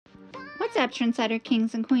What's up, Trendsetter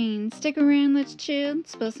kings and queens? Stick around, let's chill,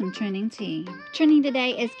 spill some trending tea. Trending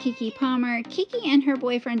today is Keke Palmer. Keke and her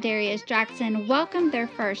boyfriend Darius Jackson welcomed their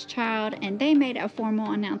first child, and they made a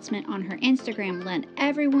formal announcement on her Instagram, letting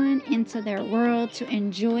everyone into their world to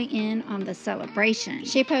enjoy in on the celebration.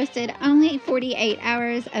 She posted only 48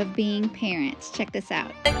 hours of being parents. Check this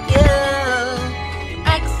out.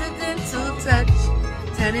 Accidental touch,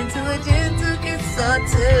 turn into a gentle kiss or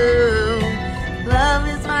two. Love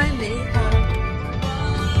is finding her.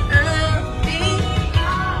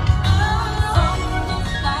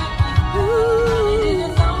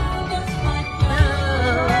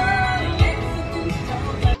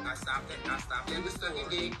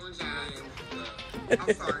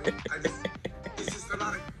 I'm sorry. It's just a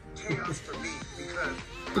lot of chaos for me because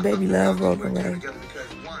The baby love rollingray.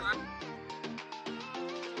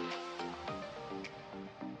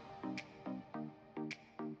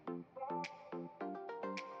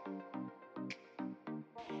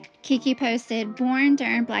 Keke posted, born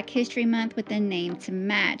during Black History Month with a name to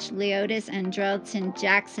match. Leodis Andrellton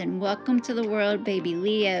Jackson. Welcome to the world, baby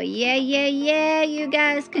Leo. Yeah, yeah, yeah, you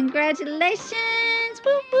guys. Congratulations.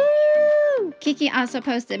 Woo woo. Keke also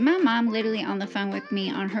posted, my mom literally on the phone with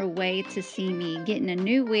me on her way to see me, getting a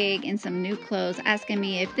new wig and some new clothes, asking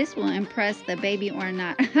me if this will impress the baby or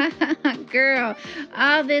not. Girl,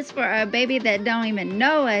 all this for a baby that don't even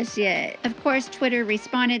know us yet. Of course, Twitter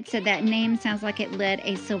responded, said that name sounds like it led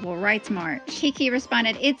a civil rights march. Keke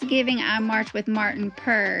responded, it's giving I march with Martin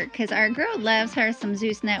Purrr, because our girl loves her some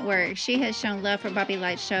Zeus Network. She has shown love for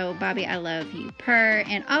bobbylytes show Bobby I Love You Purrr,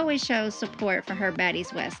 and always shows support for her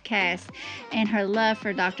Baddies West cast, and her love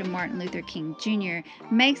for Dr. Martin Luther King Jr.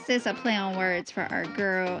 makes this a play on words for our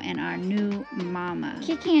girl and our new mama.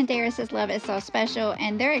 Keke and Darius' love is so special,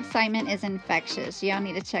 and their excitement is infectious. Y'all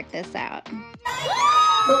need to check this out.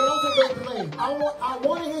 I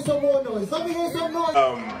want to hear some more noise. Let me hear some noise.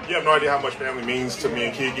 You have no idea how much family means to me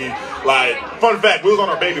and Keke. Like, fun fact, we was on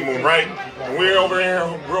our baby moon, right? And we're over here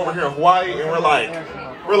in Hawaii, and we're like,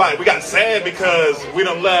 we got sad because we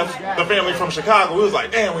done left the family from Chicago. We was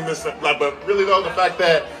like, damn, we missed it. Like, but really though, the fact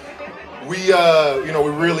that we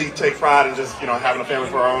really take pride in just, having a family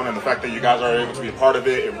for our own, and the fact that you guys are able to be a part of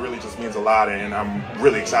it, it really just means a lot, and I'm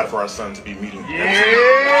really excited for our son to be meeting you.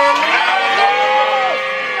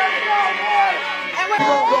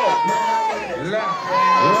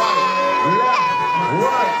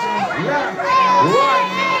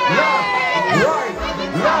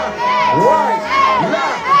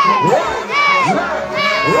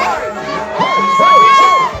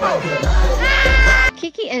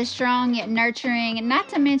 Keke is strong yet nurturing, not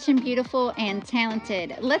to mention beautiful and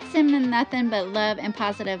talented. Let's send them nothing but love and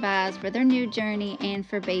positive vibes for their new journey and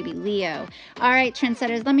for baby Leo. Alright,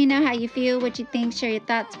 Trendsetters, let me know how you feel, what you think, share your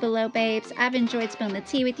thoughts below, babes. I've enjoyed spilling the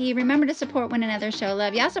tea with you. Remember to support one another, show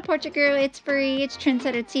love. Y'all support your girl, it's free. It's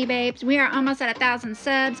Trendsettertea, babes. We are almost at 1,000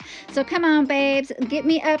 subs, so come on, babes. Get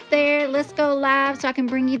me up there. Let's go live so I can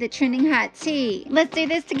bring you the trending hot tea. Let's do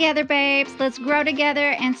this together, babes. Let's grow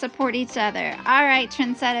together and support each other. Alright,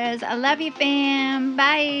 Trendsetters, I love you, fam.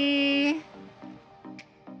 Bye.